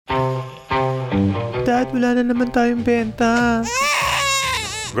Dad, wala na naman tayong benta.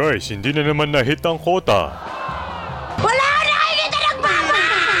 Guys, hindi na naman na-hit ang quota. Wala na kayo dito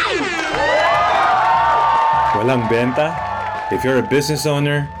nagmamahal! Walang benta? If you're a business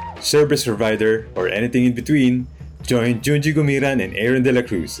owner, service provider, or anything in between, join Junji Gumiran and Aaron De La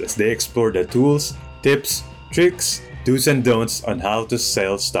Cruz as they explore the tools, tips, tricks, do's and don'ts on how to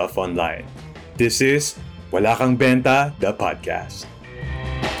sell stuff online. This is Wala Kang Benta, the podcast.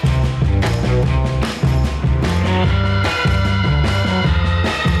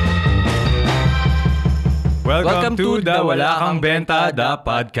 Welcome to the Wala Kang Benta, the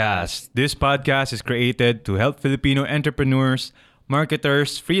podcast. This podcast is created to help Filipino entrepreneurs,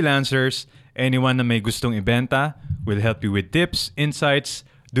 marketers, freelancers, anyone na may gustong ibenta. We'll help you with tips, insights,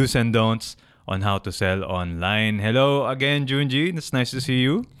 do's and don'ts on how to sell online. Hello again, Junji. It's nice to see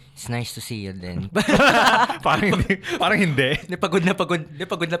you. It's nice to see you din. parang hindi. Pagod na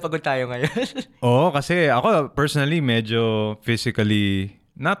pagod tayo ngayon. Oo, kasi ako personally medyo physically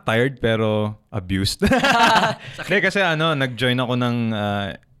not tired pero abused. Hindi kasi nag-join ako ng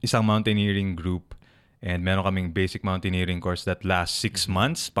isang mountaineering group and meron kaming basic mountaineering course that lasts 6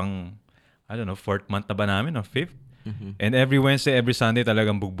 months pang 4th month na ba namin o 5th? Mm-hmm. And every Wednesday, every Sunday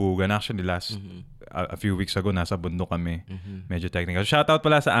talagang bugbugan. Actually last a few weeks ago nasa bundok kami. Mm-hmm. Medyo technical. Shout out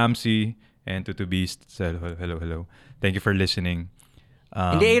pala sa AMC and to Beast. So, hello. Thank you for listening.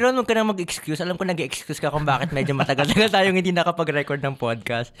 Hindi, Aaron, huwag ka na mag-excuse. Alam ko nag-excuse ka kung bakit medyo matagal-tagal tayong hindi nakapag-record ng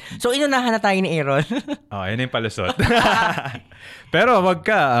podcast. So, inunahan na tayo ni Aaron. Yan yung palusot. Pero wag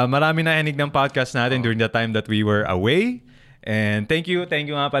ka. Marami nakinig ng podcast natin during the time that we were away. And thank you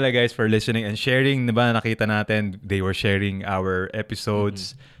nga pala guys for listening and sharing. Diba, nakita natin, they were sharing our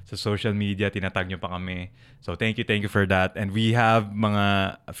episodes sa social media. Tinatag nyo pa kami. So, thank you for that. And we have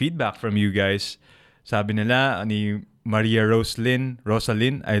mga feedback from you guys. Sabi nila ni Maria Rosalind,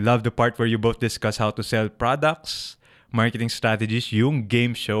 I love the part where you both discuss how to sell products, marketing strategies, yung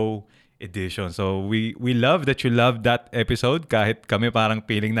game show edition. So we love that you love that episode kahit kami parang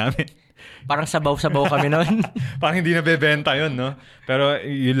feeling namin. Parang sabaw-sabaw kami nun. Parang hindi nabebenta yun, no? Pero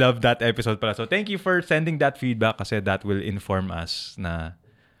you love that episode pala. So thank you for sending that feedback kasi that will inform us na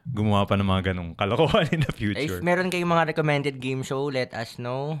gumawa pa ng mga ganong kalokohan in the future. If meron kayong mga recommended game show, let us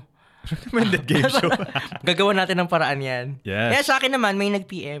know. Recommended game show. Gagawa natin ng paraan yan. Yes. Kaya sa akin naman, may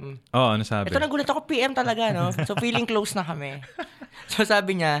nag-PM. Ano sabi? Ito nagulat ako, PM talaga, no? So, feeling close na kami. So,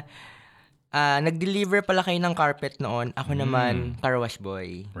 sabi niya, nag-deliver pala kayo ng carpet noon. Ako naman, car wash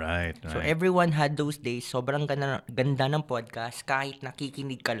boy. Right. So, everyone had those days. Sobrang ganda ng podcast. Kahit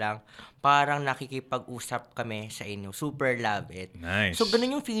nakikinig ka lang, parang nakikipag-usap kami sa inyo. Super love it. Nice. So,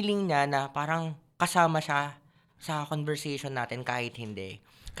 ganun yung feeling niya na parang kasama siya sa conversation natin kahit hindi.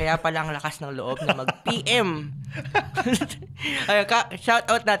 Kaya pala ang lakas ng loob na mag-PM. Shout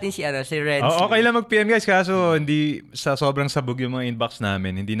out natin si Renz. Okay lang mag-PM guys, kaso hindi sa sobrang sabog yung mga inbox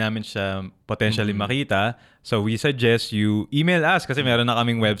namin. Hindi namin siya potentially makita. So we suggest you email us kasi meron na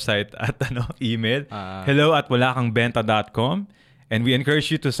kaming website at email. hello@walakangbenta.com. And we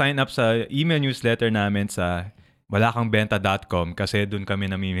encourage you to sign up sa email newsletter namin sa walakangbenta.com kasi doon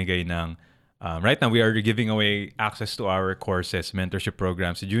kami namimigay ng right now, we are giving away access to our courses, mentorship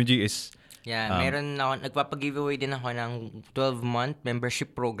programs. Si Junji is... Yeah, meron ako, nagpapag-giveaway din ako ng 12-month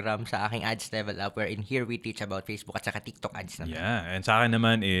membership program sa aking Ads Level Up wherein here we teach about Facebook at saka TikTok ads naman. Yeah, and sa akin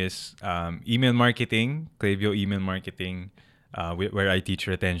naman is email marketing, Klaviyo email marketing, where I teach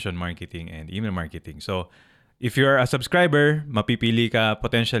retention marketing and email marketing. So, if you're a subscriber, mapipili ka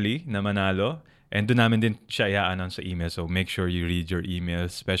potentially na manalo. And doon namin din siya i-announce sa email. So make sure you read your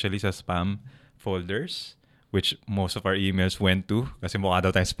emails, especially sa spam folders, which most of our emails went to kasi mukha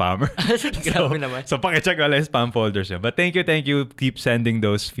daw tayong spammer. Grabe naman. So pakicheck wala yung spam folders niya. But thank you. Keep sending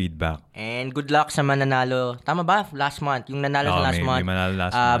those feedback. And good luck sa mananalo. Tama ba? Last month. Yung nanalo sa last month. May manalo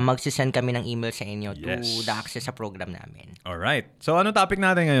last month. Magsisend kami ng email sa inyo to the access sa program namin. Alright. So ano topic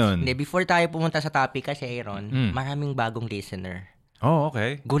natin ngayon? Hindi, before tayo pumunta sa topic kasi Aaron, maraming bagong listener. Oh,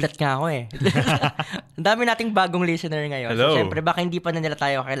 okay. Gulat nga ako eh. Ang dami nating bagong listener ngayon. Hello. So, syempre, baka hindi pa na nila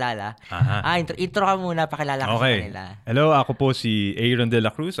tayo kakilala. Intro ka muna, pakilala ka sa kanila. Hello, ako po si Aaron De La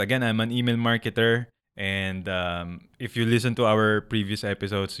Cruz. Again, I'm an email marketer. And if you listen to our previous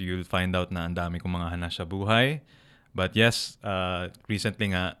episodes, you'll find out na ang dami kong mga hanas sa buhay. But yes,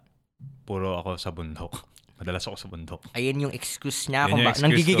 recently nga, puro ako sa bundok. Madalas ako sa bundok. Ayun yung excuse niya.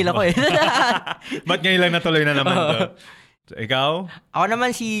 Nanggigigil ako eh. Ba't ngayon lang natuloy na naman to? So, ikaw? Ako naman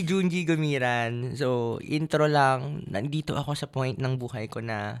si Junji Gumiran. So, intro lang. Nandito ako sa point ng buhay ko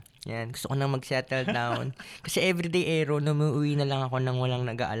na gusto ko nang mag-settle down. Kasi everyday, umuwi na lang ako nang walang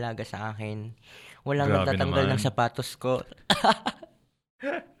nag-aalaga sa akin. Walang nagtatanggal ng sapatos ko.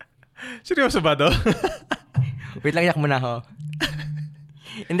 Seryoso ba to? Wait lang, yak muna ako.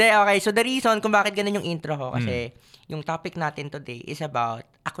 Hindi, okay. So, the reason kung bakit ganun yung intro ko, kasi yung topic natin today is about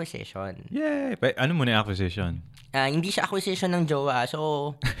acquisition. Yay! Ano muna yung acquisition? Hindi siya acquisition ng jowa.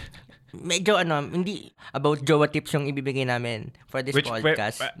 So, medyo hindi about jowa tips yung ibibigay namin for this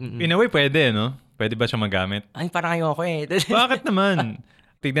podcast. In a way, pwede, no? Pwede ba siya magamit? Ay, parang ayoko eh. Bakit naman?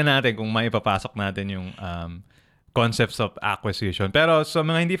 Tignan natin kung maipapasok natin yung concepts of acquisition. Pero sa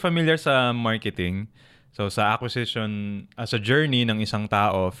mga hindi familiar sa marketing, so sa acquisition, as a journey ng isang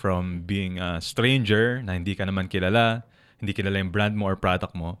tao from being a stranger na hindi ka naman kilala, hindi kilala yung brand mo or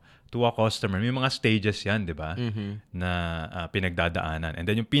product mo, to a customer, may mga stages yan, di ba? Na pinagdadaanan. And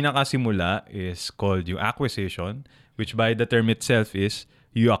then yung pinakasimula is called yung acquisition, which by the term itself is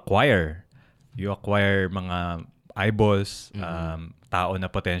you acquire. You acquire mga eyeballs, tao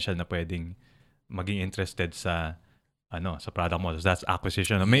na potential na pwedeng maging interested sa sa product mo. So that's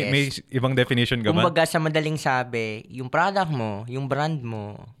acquisition. May ibang definition ka ba? Kumbaga sa madaling sabi, yung product mo, yung brand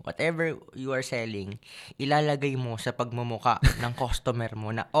mo, whatever you are selling, ilalagay mo sa pagmumuka ng customer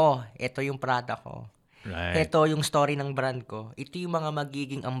mo na, ito yung product ko. Right. Ito yung story ng brand ko. Ito yung mga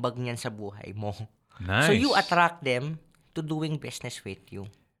magiging ambag niyan sa buhay mo. Nice. So you attract them to doing business with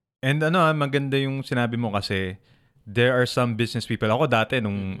you. And maganda yung sinabi mo kasi there are some business people. Ako dati,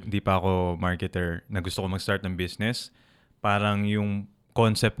 nung di pa ako marketer, na gusto ko mag-start ng business, parang yung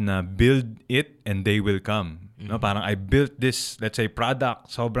concept na build it and they will come. No? Parang I built this, let's say, product.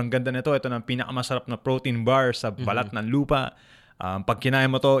 Sobrang ganda nito. Ito na pinakamasarap na protein bar sa balat ng lupa. Pag kinain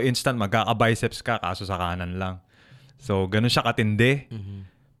mo to, instant, magkaka-biceps ka, kaso sa kanan lang. So, ganun siya katindi.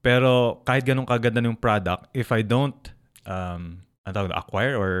 Pero kahit ganun kaganda yung product, if I don't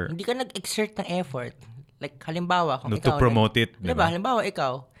acquire or... Hindi ka nag-exert ng effort. Like, halimbawa, kung to ikaw... promote it. Diba? Halimbawa,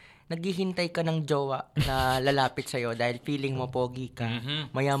 ikaw, naghihintay ka ng jowa na lalapit sa'yo dahil feeling mo pogi ka,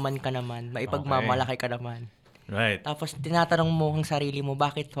 mayaman ka naman, maipagmamalaki ka naman. Right. Tapos, tinatanong mo ang sarili mo,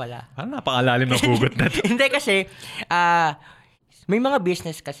 bakit wala? Parang napakalalim na hugot na to. Hindi kasi, may mga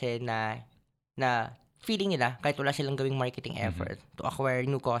business kasi na feeling nila, kahit wala silang gawing marketing effort to acquire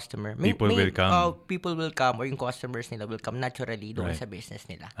new customer. People will come. People will come or yung customers nila will come naturally doon sa business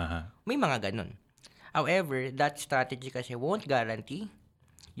nila. May mga ganun. However, that strategy kasi won't guarantee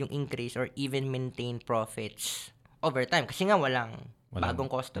yung increase or even maintain profits over time. Kasi nga walang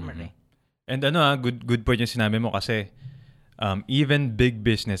bagong customer eh. And good point yung sinabi mo kasi even big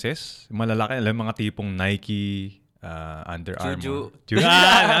businesses, malalaki, alam mga tipong Nike, Under Armour.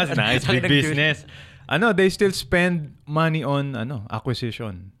 That's nice. Big business. They still spend money on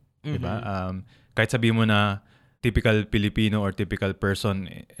acquisition. Diba? Kahit sabihin mo na typical Filipino or typical person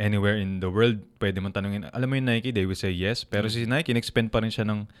anywhere in the world, pwede mong tanungin, alam mo yung Nike, they will say yes. Pero si Nike, nag-spend pa rin siya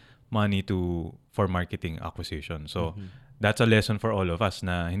ng money for marketing acquisition. So, that's a lesson for all of us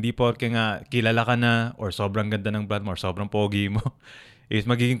na hindi porke nga kilala ka na or sobrang ganda ng brand mo or sobrang pogi mo, is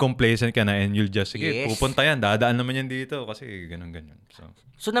magiging complacent ka na and you'll just, sige, pupunta yan, dadaan naman yan dito kasi ganun-ganun.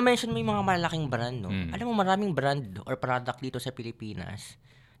 So na-mention mo yung mga malaking brand, no? Alam mo, maraming brand or product dito sa Pilipinas,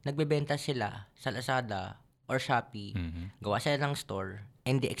 nagbebenta sila sa Lazada or Shopee, gawa sila ng store,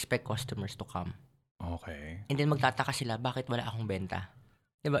 and they expect customers to come. Okay. And then magtataka sila, bakit wala akong benta?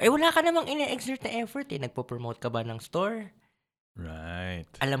 Diba? Wala ka namang ina-exert na effort eh. Nagpo-promote ka ba ng store? Right.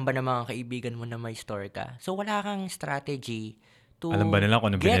 Alam ba ng mga kaibigan mo na may store ka? So wala kang strategy to alam ba nila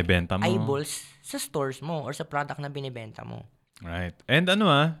kung ano binibenta mo? Eyeballs sa stores mo or sa product na binibenta mo. Right. And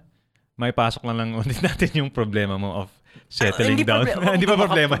may pasok lang ulit natin yung problema mo of settling down. Hindi pa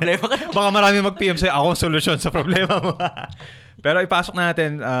problema. Baka marami mag-PM sa'yo, ako ang solusyon sa problema mo. Pero ipasok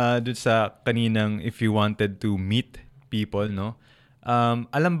natin dun sa kaninang if you wanted to meet people, no?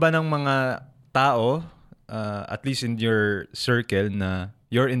 Alam ba ng mga tao, at least in your circle, na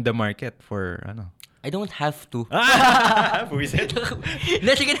you're in the market for I don't have to. Buwisit.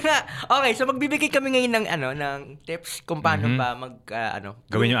 Sige na nga. Okay, so magbibigay kami ngayon ng tips kung paano ba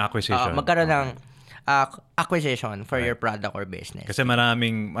gawin yung acquisition. Magkaroon ng acquisition for your product or business. Kasi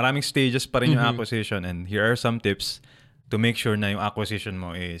maraming stages pa rin yung acquisition, and here are some tips to make sure na yung acquisition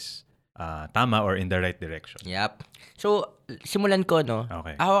mo is tama or in the right direction. Yep. So, simulan ko, no?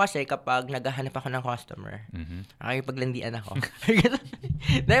 Okay. Ako kasi kapag naghahanap ako ng customer, paglandian ako.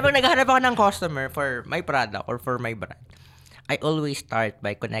 Dahil pag naghahanap ako ng customer for my product or for my brand, I always start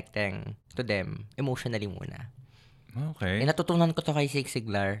by connecting to them emotionally muna. Okay. Natutunan ko to kay Zig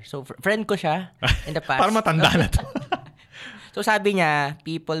Ziglar. So, friend ko siya in the past. Parang matanda na to. So, sabi niya,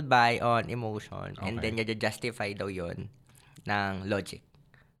 people buy on emotion and then justify daw yon ng logic.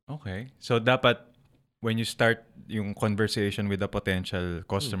 Okay. So, dapat when you start yung conversation with a potential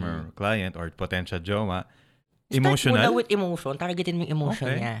customer, client, or potential jowa, emotional? Start muna with emotion. Targetin mo yung emotion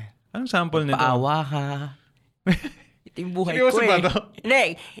niya. Anong sample nito? Paawa ka. Ito yung buhay ko Seryoso ba eh. to? Hindi,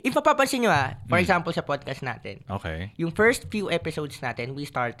 if mapapansin nyo for example sa podcast natin, Okay. yung first few episodes natin, we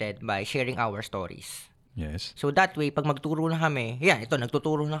started by sharing our stories. Yes. So that way, pag magturo na kami, ito,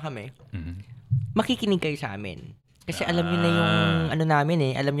 nagtuturo na kami, makikinig kayo sa amin. Kasi alam nyo na yung ano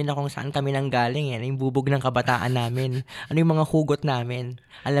namin alam nyo na kung saan kami nanggaling ano yung bubog ng kabataan namin, ano yung mga hugot namin.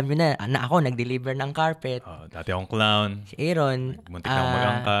 Alam nyo na ako nag-deliver ng carpet. Dati akong clown. Si Aaron, Muntik na akong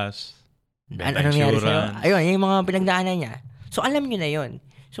mag-angkas. Benta ano nangyari sa'yo? insurance. Ayun, yung mga pinagdaanan niya. So alam nyo na yun.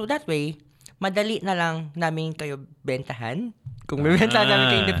 So that way, madali na lang namin kayo bentahan. Kung bibentahan namin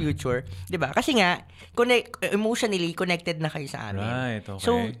kayo in the future. Diba? Kasi nga, emotionally connected na kayo sa amin. Right, okay.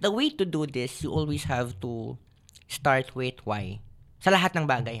 So, the way to do this, you always have to start with why. Sa lahat ng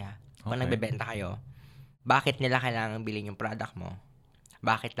bagay Kung Okay. nagbebenta kayo, bakit nila kailangan bilhin yung product mo?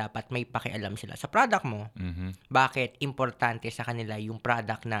 Bakit dapat may pakialam sila sa product mo? Bakit importante sa kanila yung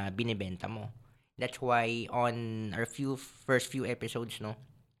product na binibenta mo? That's why on our first few episodes,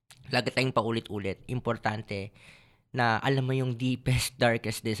 lagi tayong paulit-ulit. Importante na alam mo yung deepest,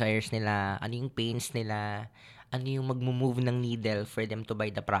 darkest desires nila, ano yung pains nila, ano yung mag-move ng needle for them to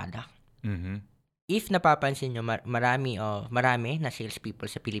buy the product. If napapansin nyo, marami na salespeople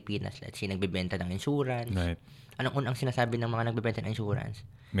sa Pilipinas, let's say, nagbebenta ng insurance. Right. Anong unang sinasabi ng mga nagbebenta ng insurance?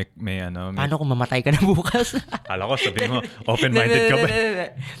 May Paano kung mamatay ka na bukas? Kala ko sabihin mo, open-minded ka ba?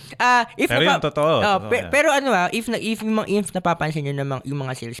 Pero yun, totoo. Pero if napapansin nyo naman yung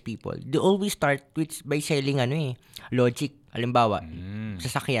mga salespeople, they always start by selling logic. Halimbawa,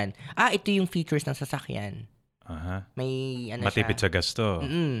 sasakyan. Ito yung features ng sasakyan. May Matipid sa gasto.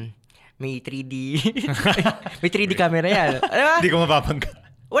 May 3D. May 3D camera yan. Hindi ko mapapangka.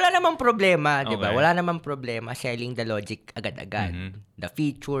 Wala namang problema, di ba? Okay. Wala namang problema selling the logic agad-agad. The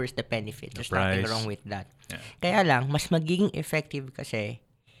features, the benefits. There's nothing price. wrong with that. Yeah. Kaya lang, mas magiging effective kasi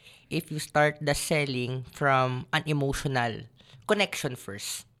if you start the selling from an emotional connection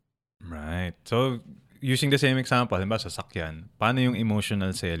first. Right. So, using the same example, halimbawa sasakyan, paano yung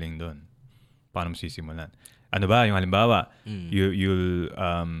emotional selling doon? Paano mo sisimulan? Ano ba? Yung halimbawa, you'll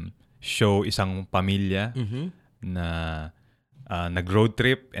show isang pamilya na nag-road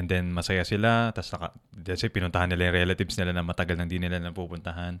trip and then masaya sila, tapos pinuntahan nila yung relatives nila na matagal nang di nila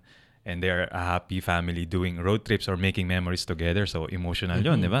napupuntahan, and they are a happy family doing road trips or making memories together. So, emotional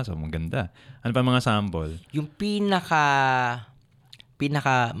yun, di ba? So, maganda. Ano pa mga sample? Yung pinaka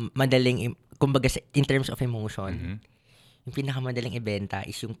madaling, kumbaga in terms of emotion, yung pinaka madaling ibenta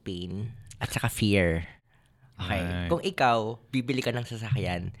is yung pain at saka fear. Okay. Right. Kung ikaw, bibili ka ng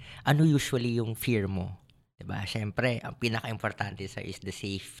sasakyan, ano usually yung fear mo? Diba? Siyempre, ang pinaka-importante sa is the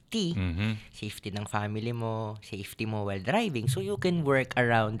safety. Safety ng family mo, safety mo while driving. So, you can work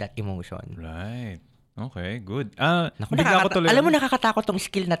around that emotion. Right. Okay, good. Naku, alam mo, nakakatakot tong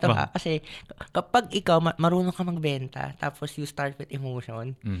skill na to kasi kapag ikaw marunong ka magbenta tapos you start with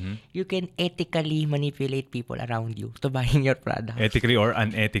emotion, you can ethically manipulate people around you to buying your product. Ethically or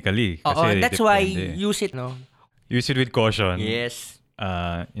unethically. Kasi That's why depende. use it, no? Use it with caution. Yes.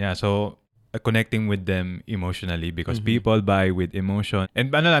 So, connecting with them emotionally because people buy with emotion.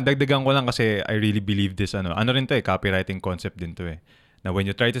 And dagdagan ko lang kasi I really believe this, ano rin to copywriting concept din to na when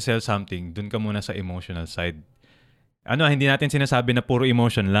you try to sell something, dun ka muna sa emotional side. Hindi natin sinasabi na puro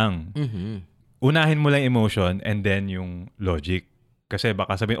emotion lang. Unahin mo lang emotion and then yung logic. Kasi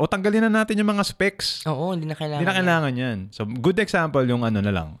baka sabihin, tanggalin na natin yung mga specs. Oo, hindi na kailangan. Hindi na kailangan yan. So, good example yung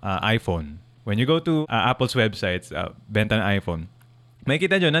iPhone. When you go to Apple's websites, benta ng iPhone,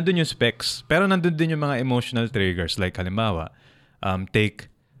 makikita nyo, nandun yung specs. Pero nandun din yung mga emotional triggers. Like, halimbawa, take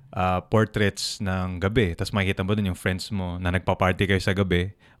portraits ng gabi. Tapos makikita mo dun yung friends mo na nagpa-party kayo sa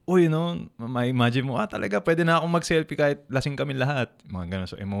gabi. May imagine mo, talaga, pwede na akong mag-selfie kahit lasing kami lahat. Mga ganun.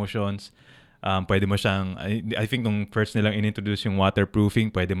 So, emotions. Pwede mo siyang, I think nung first nilang inintroduce yung waterproofing,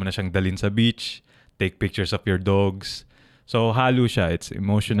 pwede mo na siyang dalhin sa beach, take pictures of your dogs. So, halo siya. It's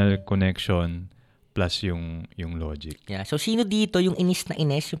emotional connection plus yung logic. Yeah. So, sino dito yung inis na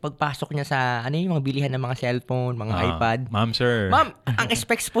inis yung pagpasok niya sa, yung mga bilihan ng mga cellphone, mga iPad? Ma'am, sir. Ma'am, ang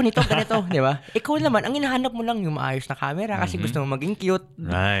specs po nito, ganito, di ba? Ikaw naman, ang hinahanap mo lang yung maayos na camera kasi gusto mo maging cute.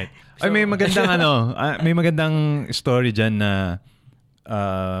 Right. So, may magandang may magandang story dyan na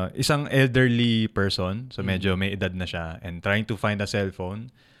isang elderly person, so medyo may edad na siya, and trying to find a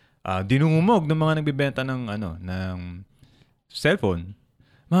cellphone, dinungumog ng mga nagbibenta ng cellphone.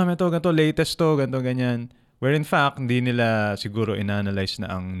 Ma'am, ito, ganito, latest to, ganito, ganyan. Where in fact, hindi nila siguro in-analyze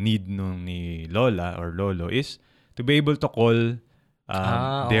na ang need ni Lola or Lolo is to be able to call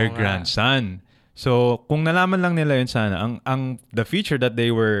their grandson. So, kung nalaman lang nila yun sana, the feature that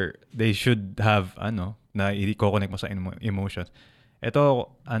they should have, na i-connect mo sa emotions,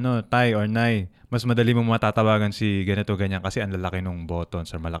 Ito, Tay or Nay, mas madali mong matatawagan si ganito, ganyan kasi ang lalaki ng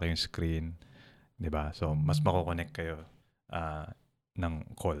buttons or malaki yung screen. Diba? So, mas mako-connect kayo ng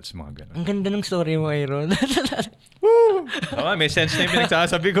calls, mga ganun. Ang ganda ng story mo, Aaron. May sense na yung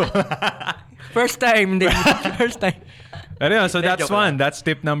pinagsasabi ko. First time. First time. Pero yun, so that's Joke one. That's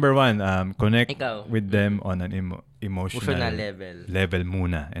tip number 1. Connect Ikaw. with them on an emotional level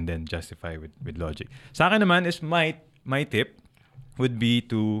muna and then justify with logic. Sa akin naman is my tip would be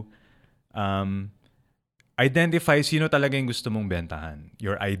to identify sino talaga yung gusto mong bentahan.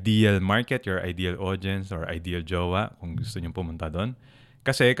 Your ideal market, your ideal audience, or ideal jowa, kung gusto nyo pumunta doon.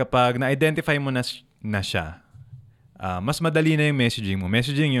 Kasi kapag na-identify mo na siya, mas madali na yung messaging mo.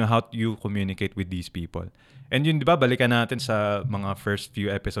 Messaging yung how you communicate with these people. And yun, di ba, balikan natin sa mga first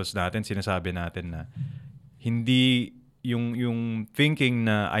few episodes natin, sinasabi natin na hindi yung thinking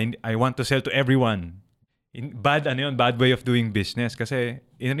na I want to sell to everyone. Bad way of doing business. Kasi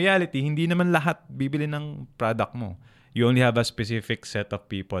in reality, hindi naman lahat bibili ng product mo. You only have a specific set of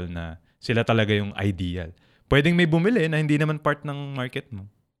people na sila talaga yung ideal. Pwedeng may bumili na hindi naman part ng market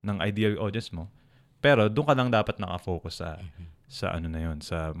mo, ng ideal audience mo. Pero doon ka lang dapat nakafocus sa sa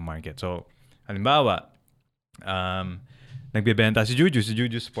market. So, halimbawa, nagbebenta si Juju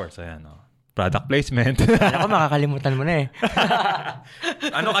Sports, ayan, product placement. Ako, makakalimutan mo na eh.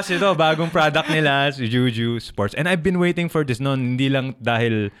 Kasi bagong product nila, si Juju Sports. And I've been waiting for this hindi lang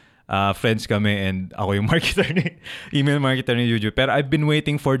dahil friends kami and ako yung email marketer ni Juju. Pero I've been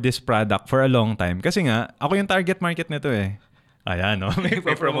waiting for this product for a long time. Kasi nga, ako yung target market nito eh. Ayan, may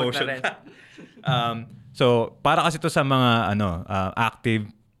promotion. So, para kasi ito sa mga active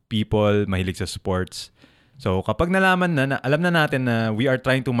people, mahilig sa sports. So, kapag nalaman na alam na natin na we are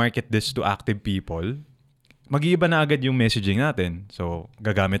trying to market this to active people, mag-iiba na agad yung messaging natin. So,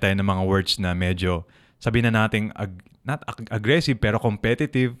 gagamit tayo ng mga words na medyo, sabihin na natin, not aggressive, pero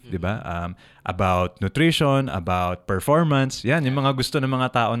competitive, di ba? About nutrition, about performance. Yan, yung mga gusto ng mga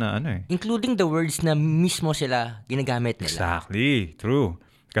tao na Including the words na mismo sila ginagamit nila. Exactly. True.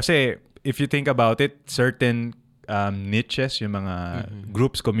 Kasi, if you think about it, certain niches, yung mga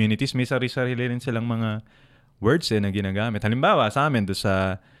groups, communities, may sarili-sarili rin silang mga words na ginagamit. Halimbawa, sa amin,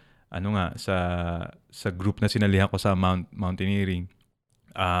 sa group na sinalihan ko sa mountaineering,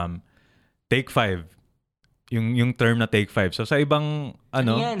 take 5. Yung term na take 5. So, sa ibang,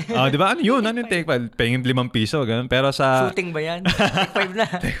 di ba? Ano yun? Ano yung take 5? Pengin 5 piso, ganun. Pero sa... Shooting ba yan? Take 5 na.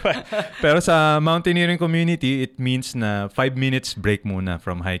 Pero sa mountaineering community, it means na 5 minutes break muna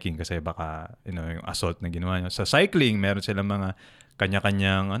from hiking kasi baka, yung assault na ginawa nyo. Sa cycling, meron silang mga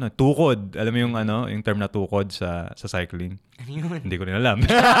kanya-kanyang tukod. Alam mo yung term na tukod sa cycling? Ano yun? Hindi ko rin alam.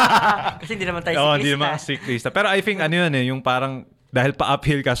 Kasi hindi naman tayo siklista. Hindi naman siklista. Pero I think yung parang dahil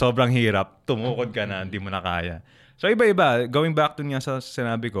pa-uphill ka, sobrang hirap, tumukod ka na, hindi mo na kaya. So iba-iba. Going back to nga sa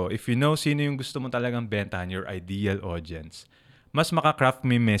sinabi ko, if you know sino yung gusto mo talagang bentahan, your ideal audience, mas makakraft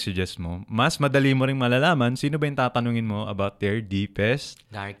mo yung messages mo, mas madali mo ring malalaman sino ba yung tatanungin mo about their deepest,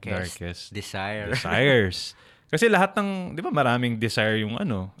 darkest desires. Kasi lahat ng, di ba, maraming desire yung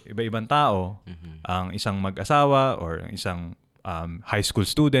iba-ibang tao. Ang isang mag-asawa or isang high school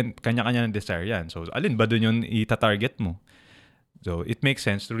student, kanya-kanya ng desire yan. So, alin ba dun yung ita-target mo? So, it makes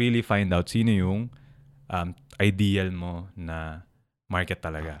sense to really find out sino yung ideal mo na market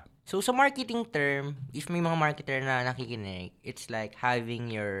talaga. So, sa marketing term, if may mga marketer na nakikinig, it's like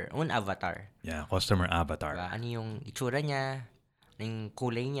having your own avatar. Yeah, customer avatar. Diba? Ano yung itsura niya, ano yung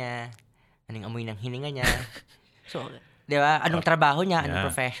kulay niya, ano yung amoy ng hininga niya. So, di ba? Anong trabaho niya, anong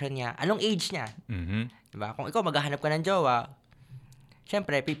profession niya, anong age niya. Di ba? Kung ikaw maghahanap ka ng jowa,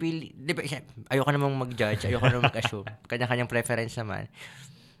 syempre, pipili, di ba, ayoko namang mag-judge, ayoko namang mag-assume. Kanya-kanyang preference naman.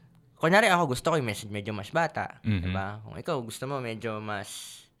 Kunyari ako, gusto ko yung message medyo mas bata. Di ba? Kung ikaw, gusto mo medyo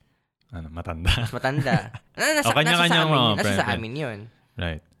mas... matanda. Mas matanda. Nasa sa amin yun.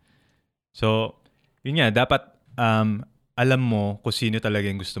 Right. So, yun nga, dapat alam mo kung sino talaga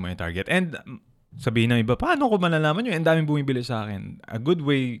yung gusto mo yung target. And sabihin ng iba, paano ko malalaman yun? Ang daming bumibili sa akin. A good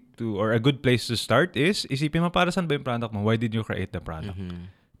way to, or a good place to start is, isipin mo para saan ba yung product mo? Why did you create the product?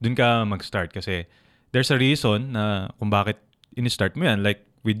 Doon ka mag-start kasi there's a reason na kung bakit in-start mo yan. Like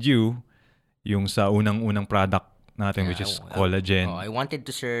with you, yung sa unang-unang product natin, which is collagen. I wanted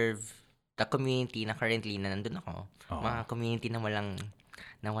to serve the community na currently na nandun ako. Mga community na walang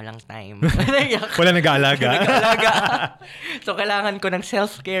time. Wala nag-aalaga. So, kailangan ko ng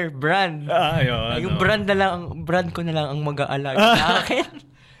self-care brand. Yung brand ko na lang ang mag-aalaga sa akin.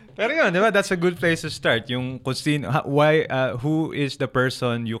 Pero yun, di ba? That's a good place to start. Yung who is the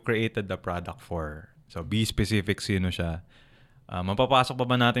person you created the product for? So, be specific sino siya. Mapapasok pa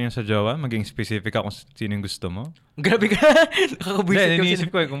ba natin yung sa jowa? Maging specific ka kung sino yung gusto mo? Grabe ka. Nakakabwisit Hindi, iniisip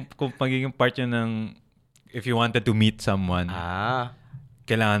ko kung magiging part yun ng if you wanted to meet someone,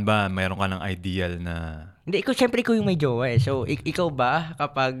 kailangan ba mayroon ka ng ideal na... Hindi, syempre ikaw yung may jowa eh. So, ikaw ba,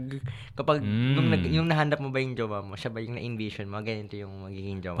 kapag yung nahanap mo ba yung jowa mo, siya ba yung na-envision mo, ganito yung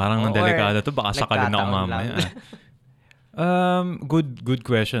magiging jowa mo? Parang ang delikado to, baka sakalin ako mamaya. Good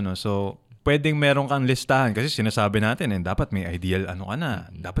question. No? So, pwedeng meron kang listahan kasi sinasabi natin dapat may ideal ano ka na.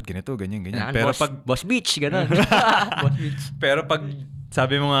 Dapat ganito, ganyan. Pero Boss Beach, gano'n. Boss Beach. Pero pag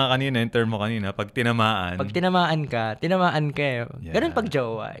sabi mo nga kanina, yung term mo kanina, pag tinamaan. Pag tinamaan ka eh. Yeah. Ganun pag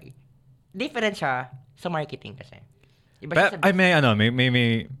jowa. Different siya sa marketing kasi. Iba Pero, siya sa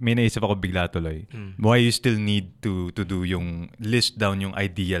may naisip ako bigla tuloy. Why you still need to do yung list down yung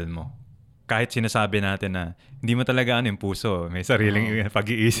ideal mo? Kahit sinasabi natin na hindi mo talaga yung puso, may sariling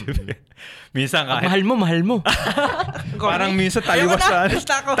pag-iisip. Minsan kahit... Mahal mo. Parang minsan taliwas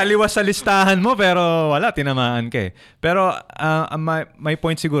sa listahan mo pero wala, tinamaan ka eh. Pero my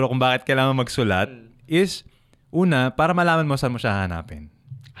point siguro kung bakit kailangan magsulat is, una, para malaman mo saan mo siya hanapin.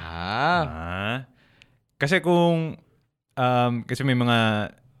 Kasi kung kasi may mga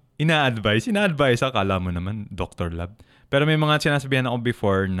ina-advise, akala mo naman, Dr. Lab. Pero may mga sinasabihan ako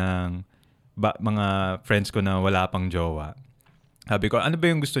before ng mga friends ko na wala pang jowa. Sabi ko, ano ba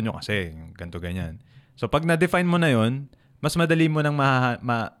yung gusto nyo kasi? Ganto ganyan. So pag na-define mo na yon, mas madali mo nang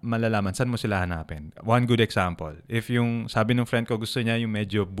malalaman saan mo sila hanapin. One good example, if yung sabi ng friend ko gusto niya yung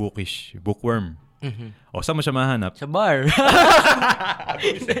medyo bookish, bookworm. O saan mo siya mahanap? Sa bar.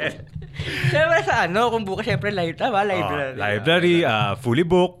 Siyempre sa kung bukas siyempre library. Library, fully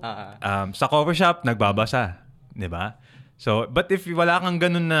booked. Sa coffee shop, nagbabasa. Diba? So, but if wala kang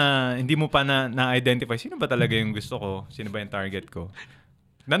ganun na hindi mo pa na-identify, sino ba talaga yung gusto ko? Sino ba yung target ko?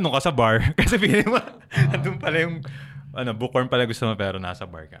 Nandun ka sa bar. Kasi feeling mo, nandun pala yung bookworm pala gusto mo pero nasa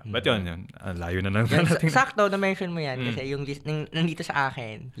bar ka. But yun, layo na lang. Sakto, na-mention mo yan. Kasi yung nandito sa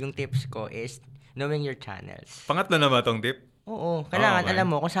akin, yung tips ko is knowing your channels. Pangatlo na ba tong tip? Oo. Kailangan alam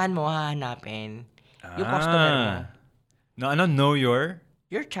mo kung saan mo hahanapin yung customer mo. Know your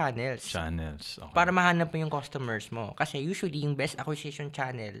channels. Okay. Para mahanap mo yung customers mo. Kasi usually, yung best acquisition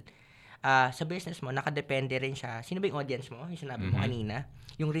channel, sa business mo, nakadepende rin siya. Sino ba yung audience mo? Yung sinabi mo kanina.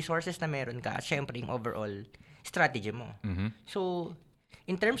 Yung resources na meron ka, at syempre yung overall strategy mo. So,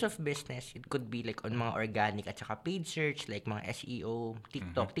 in terms of business, it could be like on mga organic at saka paid search, like mga SEO,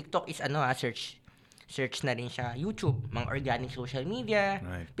 TikTok. TikTok is search na rin siya. YouTube, mga organic social media,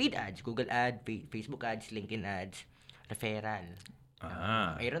 paid ads, Google ads, Facebook ads, LinkedIn ads, referral.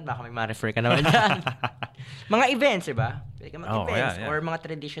 Aaron, baka may ma-refer ka naman dyan. Mga events, diba? Like mga events or mga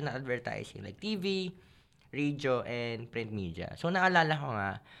traditional advertising like TV, radio, and print media. So, naalala ko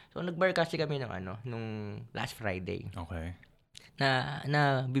nga. So, nag-bar kasi kami nung last Friday. Okay.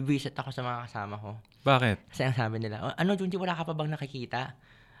 Na bibisit ako sa mga kasama ko. Bakit? Kasi ang sabi nila, Junji, wala ka pa bang nakikita?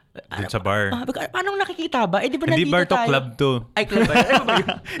 Doon sa bar. Paano nakikita ba? Di ba hindi nandito bar to, tayo? club to. Ay, club ba?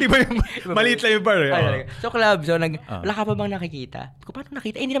 Iba yung maliit lang yung bar. So, club. So, wala ka pa bang nakikita? Paano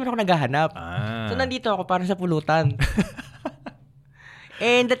nakita? Hindi naman ako naghahanap. So, nandito ako para sa pulutan.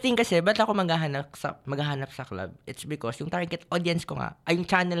 And the thing kasi, ba't ako maghahanap sa club? It's because yung target audience ko nga, ay yung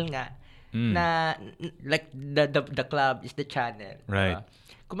channel nga, na like the club is the channel. Right.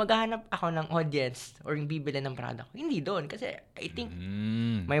 Kung maghahanap ako ng audience or yung bibili ng product, hindi doon. Kasi I think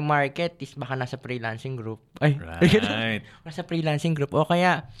my market is baka nasa freelancing group. Right. Nasa freelancing group. O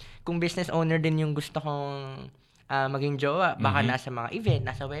kaya, kung business owner din yung gusto kong maging jowa, baka nasa mga event,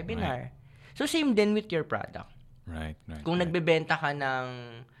 nasa webinar. So, same din with your product. Right. Kung nagbebenta ka ng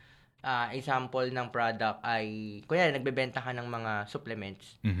example ng product ay, kunyari, nagbebenta ka ng mga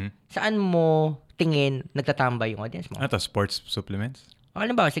supplements, saan mo tingin nagtatambay yung audience mo? Sports supplements?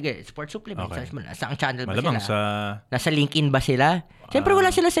 Alam ba, sige, sports supplements. Okay. Saan channel ba Malamang sila? Nasa LinkedIn ba sila? Siyempre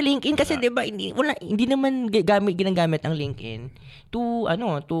wala sila sa LinkedIn kasi 'di ba hindi naman ginagamit ang LinkedIn to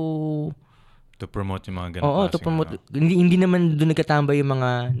promote yung mga ganun. Oo, to promote. Hindi naman doon nagkatambay yung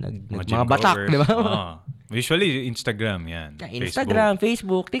mga batak, 'di ba? Usually Instagram 'yan. Instagram,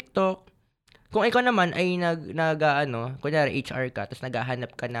 Facebook, TikTok. Kung ikaw naman ay kunyari HR ka, tapos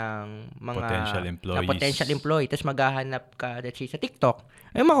naghahanap ka ng mga potential employee, tapos maghahanap ka, let's say, sa TikTok,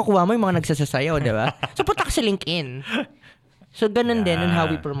 ay makukuha mo yung mga nagsasasayaw, di ba? So, punta ka sa LinkedIn. So, ganun din on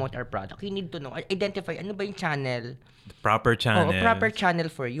how we promote our product. You need to know, identify, ano ba yung channel? The proper channel. Proper channel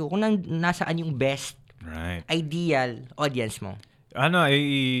for you. Kung nasaan yung best, ideal audience mo.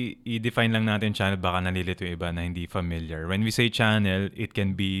 I-define lang natin channel, baka nalilito yung iba na hindi familiar. When we say channel, it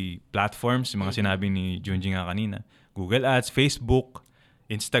can be platforms, mga sinabi ni Junji nga kanina. Google Ads, Facebook,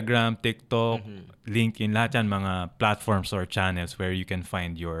 Instagram, TikTok, LinkedIn, lahat yan mga platforms or channels where you can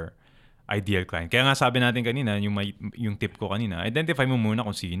find your ideal client. Kaya nga sabi natin kanina, yung tip ko kanina, identify mo muna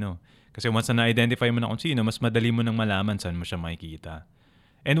kung sino. Kasi once na na-identify mo na kung sino, mas madali mo nang malaman saan mo siya makikita.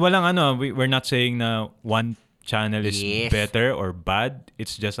 And walang we're not saying na one channel is better or bad.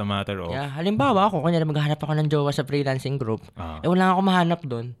 It's just a matter of... Yeah, halimbawa ako, kunyari maghahanap ako ng jowa sa freelancing group, wala ako mahanap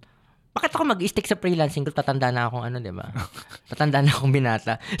doon. Bakit ako mag-stick sa freelancing group? Tatanda na akong di ba? Tatanda na akong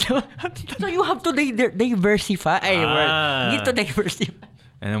binata. So you have to diversify. You need to diversify.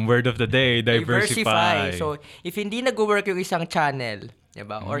 And ang word of the day, diversify. So, if hindi nag-work yung isang channel,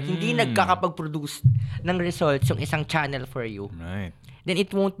 diba? Or hindi nagkakapag-produce ng results yung isang channel for you, right, then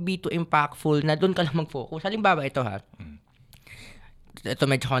it won't be too impactful na doon ka lang mag-focus. Halimbawa, ito Ito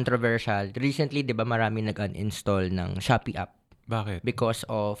medyo controversial. Recently, diba, marami nag-uninstall ng Shopee app. Bakit? Because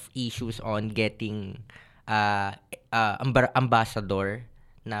of issues on getting ambassador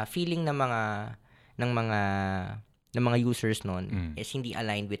na feeling ng mga users nun is hindi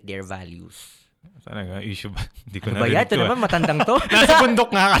aligned with their values. Talaga, issue ba? Hindi ko ba yan? Ito naman, matandang to. Nasa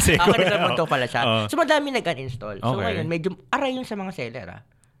bundok nga kasi. Nasa bundok pala siya. So, madami nag-uninstall. So, Okay. ngayon, medyo aray yun sa mga seller,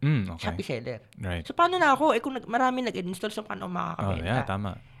 Okay. Shopee seller. Right. So, paano na ako? Kung marami nag-install, so paano makakabenta? Yeah,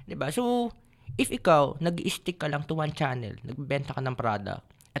 tama. Diba? So, if ikaw, nag-stick ka lang to one channel, nagbenta ka ng product,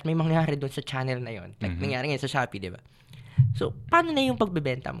 at may mangyari doon sa channel na yon, like nangyari ngayon sa Shopee, diba? So, paano na yung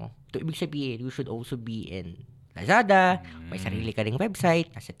pagbebenta mo? So, ibig sabihin, you should also be in Lazada, may sarili ka ring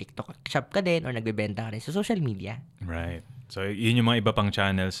website, nasa TikTok shop ka din, or nagbebenta ka rin sa social media. Right. So, yun yung mga iba pang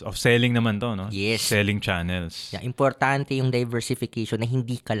channels of selling naman to, no? Yes. Selling channels. Yeah, importante yung diversification na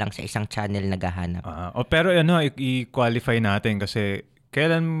hindi ka lang sa isang channel naghahanap. Pero i-qualify natin kasi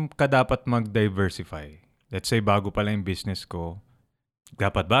kailan ka dapat mag-diversify? Let's say, bago pa lang yung business ko,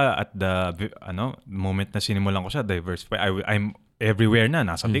 dapat ba at the moment na sinimulan ko siya, diversify? I'm everywhere na.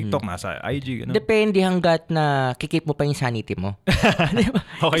 Nasa TikTok, nasa IG. Depende hanggat na kikip mo pa yung sanity mo. Diba?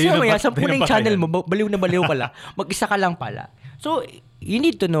 Okay, so, maya, 10 na yung channel mo, baliw na baliw ka lang. Mag-isa ka lang pala. So, you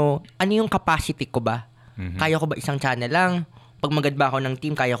need to know, ano yung capacity ko ba? Kaya ko ba isang channel lang? Pag magad ba ako ng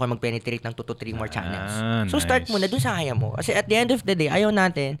team, kaya ko mag-penetrate ng 2 to 3 more channels. So, start mo na dun sa kaya mo. Kasi at the end of the day, ayaw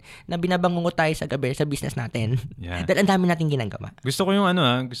natin na binabangungo tayo sa gabi sa business natin. Yeah. Dahil ang dami natin ginagawa. Gusto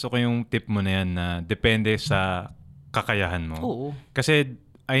ko yung tip mo na yan na depende sa kakayahan mo. Oo. Kasi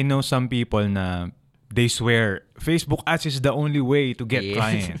I know some people na they swear Facebook ads is the only way to get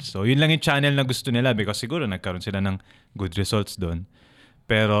clients. So, yun lang yung channel na gusto nila because siguro nagkaroon sila ng good results doon.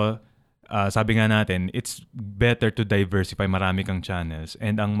 Pero, sabi nga natin, it's better to diversify. Marami kang channels.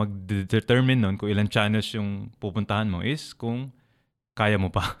 And ang mag-determine nun kung ilang channels yung pupuntahan mo is kung kaya mo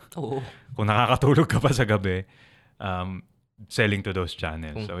pa. Oo. Kung nakakatulog ka pa sa gabi, selling to those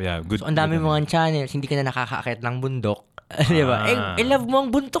channels. So, yeah, good. So, ang dami mga channels, hindi ka na nakakaakit ng bundok. Di ba? Love mo ang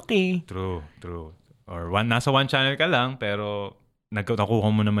bundok eh. True. Or nasa one channel ka lang, pero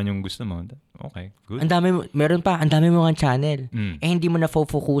nakuha mo naman yung gusto mo. Okay, good. Ang dami mo mga channel. Hindi mo na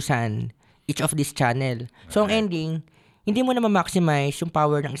focusan each of this channel. So, ang ending, hindi mo na ma-maximize yung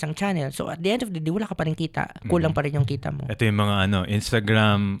power ng isang channel. So, at the end of the day, wala ka pa rin kita. Kulang pa rin yung kita mo. Ito yung mga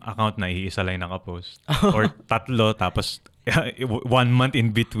Instagram account na iisa lang nakapost. Or 3, tapos 1 month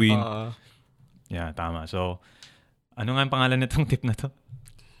in between. Yeah, tama. So, ano nga ang pangalan nitong tip na to?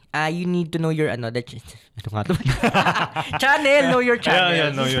 You need to know your channel, know your channels. Yeah,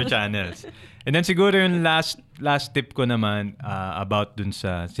 know your channels. And then siguro yung last tip ko naman about dun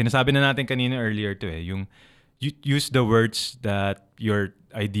sa sinasabi na natin kanina earlier to yung use the words that your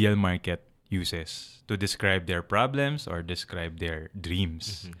ideal market uses to describe their problems or describe their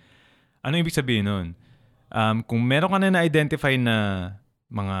dreams. Ano ibig sabihin nun? Kung meron ka na na-identify na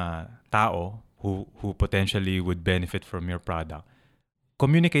mga tao who potentially would benefit from your product,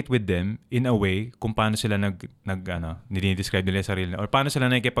 communicate with them in a way kung paano sila nididescribe nila sarili or paano sila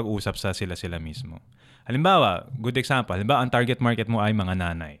nakikipag-usap sa sila mismo. Halimbawa, good example, ang target market mo ay mga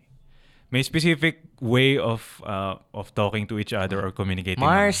nanay. May specific way of talking to each other or communicating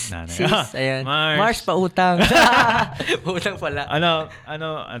Mars, with nanay. sis, ayan. Mars, pautang. Pautang pala.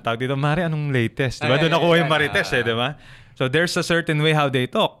 Ang tawag dito, Mari, anong latest? Diba? Doon nakuha yung Marites diba? So there's a certain way how they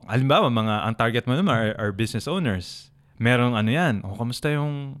talk. Halimbawa, ang target mo naman are business owners. Merong yan. Kamusta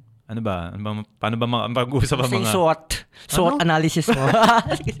yung, paano ba mag-usap ang mga... SWOT analysis mo.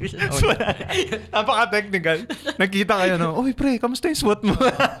 Napaka-technical. Nagkita kayo, uy pre, kamusta yung SWOT mo?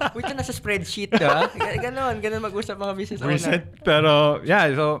 Wait, nasa spreadsheet ka? Ganon mag-usap mga business owner. Pero, yeah,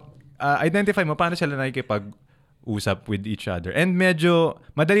 so, identify mo paano sila nakikipag-usap with each other. And medyo,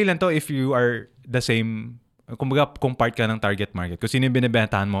 madali lang to if you are the same, kumbaga, kung part ka ng target market. Kung sino yung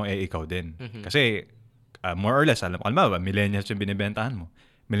binibentahan mo, ikaw din. Kasi, more or less, alam ba, millennials yung binibentahan mo.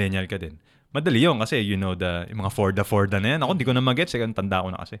 Millennial ka din. Madali yun kasi yung mga Forda na yan. Ako, hindi ko na mag-gets. Ang tanda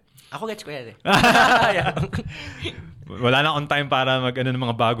ko na kasi. Ako gets ko yan eh. Wala na on time para ng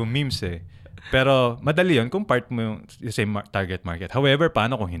mga bagong memes eh. Pero madali yun kung part mo yung same target market. However,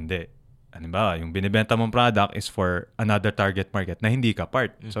 paano kung hindi? Ano ba, yung binibenta mong product is for another target market na hindi ka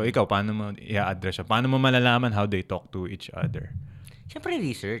part. So ikaw, paano mo i-address siya? Paano mo malalaman how they talk to each other? Siyempre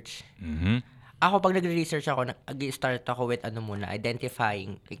research. Mm-hmm. Ako, pag nag-research ako, nag-start ako with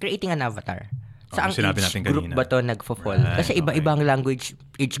identifying, creating an avatar. Saan sinabi age natin group kanina. ba to nagfo-fall? Right, Kasi iba-iba ang language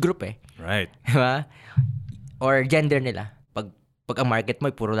age group eh. Right. Diba? Or gender nila. Pag ang market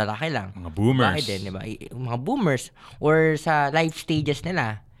mo, puro lalaki lang. Mga boomers. Bakit din, diba? Mga boomers. Or sa life stages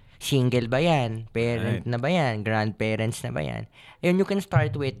nila. Single ba yan? Parent na ba yan? Grandparents na ba yan? And you can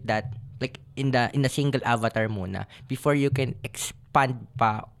start with that, like in the single avatar muna before you can expand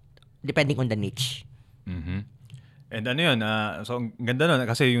pa depending on the niche. Mm-hmm. And ano yun, so ang ganda nun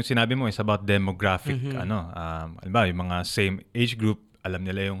kasi yung sinabi mo is about demographic, alam yung mga same age group, alam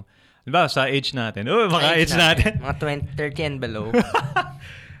nila yung, sa age natin, mga age natin. Mga 30 and below.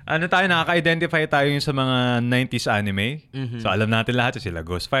 Nakaka-identify tayo yung sa mga 90s anime. Mm-hmm. So alam natin lahat, sila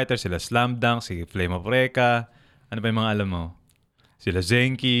Ghost Fighter, sila Slam Dunk, si Flame of Recca, ano pa yung mga alam mo? Sila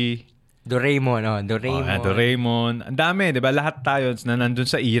Zenki, Doraemon. Doraemon. Ang dami, 'di ba? Lahat tayo na nandun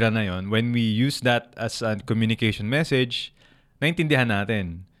sa era na 'yon. When we use that as a communication message, naintindihan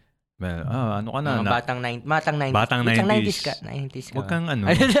natin. Well, ano ka na? Batang 90s. Batang 90s. 90s ka. Huwag kang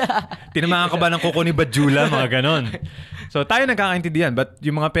tinamaan ka ba ng kuko ni Badjula, mga ganon. So, tayo nagkakaintindihan. But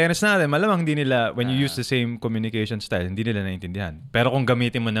yung mga parents natin, malamang hindi nila, when you use the same communication style, hindi nila naintindihan. Pero kung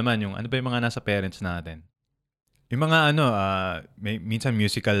gamitin mo naman yung, ano ba yung mga nasa parents natin? Yung mga minsan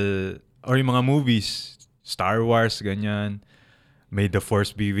musical, or yung mga movies, Star Wars, ganyan. May the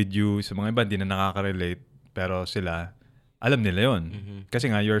Force be with you. So, mga iba, hindi na nakaka-relate. Pero sila, alam nila yun. Mm-hmm. Kasi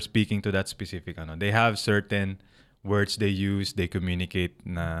nga, you're speaking to that specific, They have certain words they use, they communicate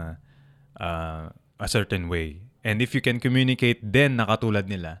na a certain way. And if you can communicate then na katulad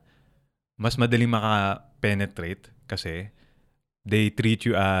nila, mas madaling maka-penetrate kasi they treat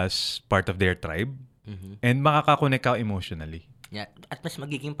you as part of their tribe and makakakonect ka emotionally. Yeah. At mas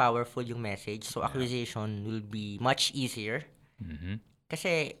magiging powerful yung message. So, acquisition will be much easier. Mm-hmm.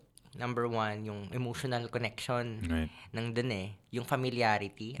 Kasi, number one, yung emotional connection nandun eh. Yung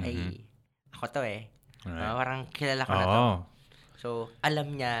familiarity, ay, ako to eh. Parang kilala ko na to. So,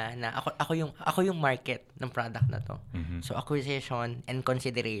 alam niya na ako yung market ng product na to. Mm-hmm. So, acquisition and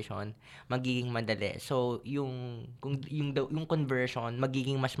consideration, magiging madali. So, yung conversion,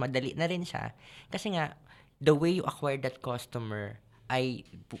 magiging mas madali na rin siya. Kasi nga, the way you acquire that customer ay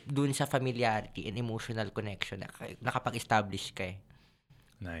dun sa familiarity and emotional connection nakapag-establish ka eh.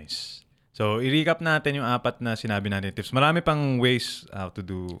 Nice. So, i-recap natin yung 4 na sinabi natin tips. Marami pang ways how to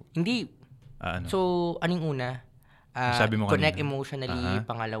do. Hindi. So, anong una? Sabi mo connect kanina. Emotionally.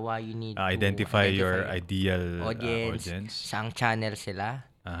 Pangalawa, you need identify your ideal audience. Saang channel sila.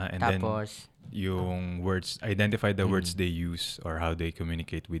 And tapos, then, yung words, identify the words they use or how they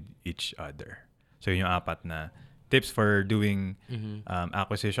communicate with each other. So, yung 4 na tips for doing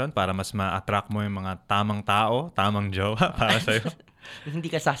acquisition para mas ma-attract mo yung mga tamang tao, tamang jowa para sa'yo. Hindi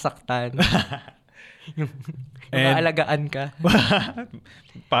ka sasaktan. yung alagaan ka.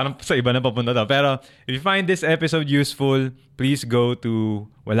 Parang sa iba na papunta to. Pero if you find this episode useful, please go to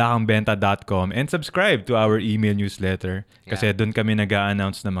walakangbenta.com and subscribe to our email newsletter. Kasi doon kami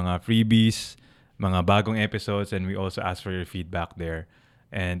nag-a-announce ng mga freebies, mga bagong episodes, and we also ask for your feedback there.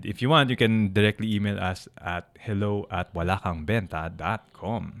 And if you want, you can directly email us at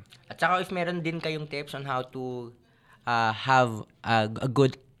hello@walakangbenta.com. At saka if meron din kayong tips on how to have a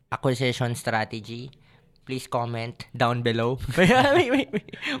good acquisition strategy, please comment down below. May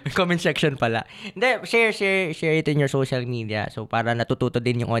comment section pala. Hindi, share it in your social media so para natututo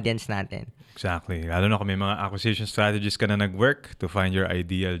din yung audience natin. Exactly. Lalo na kung may mga acquisition strategies ka na nag-work to find your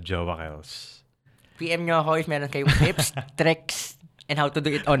ideal jowakels. PM nyo ako if meron kayong tips, tricks, and how to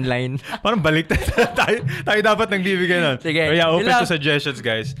do it online. Parang baliktad tayo dapat nagbibigay nun. Sige. So yeah, open to suggestions,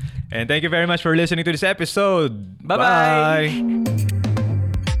 guys. And thank you very much for listening to this episode. Bye-bye!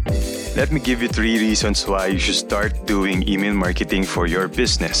 Let me give you 3 reasons why you should start doing email marketing for your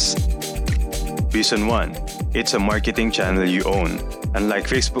business. Reason 1, it's a marketing channel you own.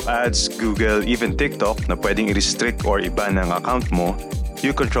 Unlike Facebook ads, Google, even TikTok na pwedeng i-restrict or iban ang account mo,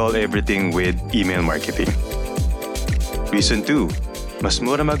 you control everything with email marketing. Reason 2, mas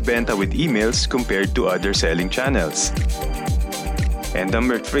mura magbenta with emails compared to other selling channels. And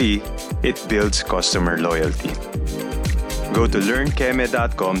number 3, it builds customer loyalty. Go to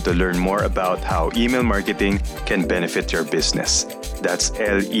learnkeme.com to learn more about how email marketing can benefit your business. That's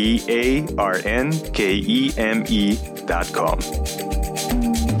LEARNKEME.com.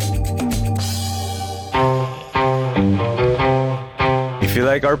 If you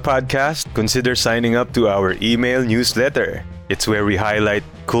like our podcast, consider signing up to our email newsletter. It's where we highlight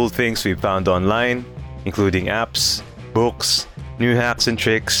cool things we found online, including apps, books, new hacks and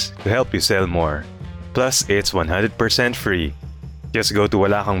tricks to help you sell more. Plus, it's 100% free. Just go to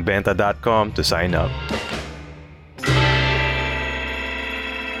walakangbenta.com to sign up.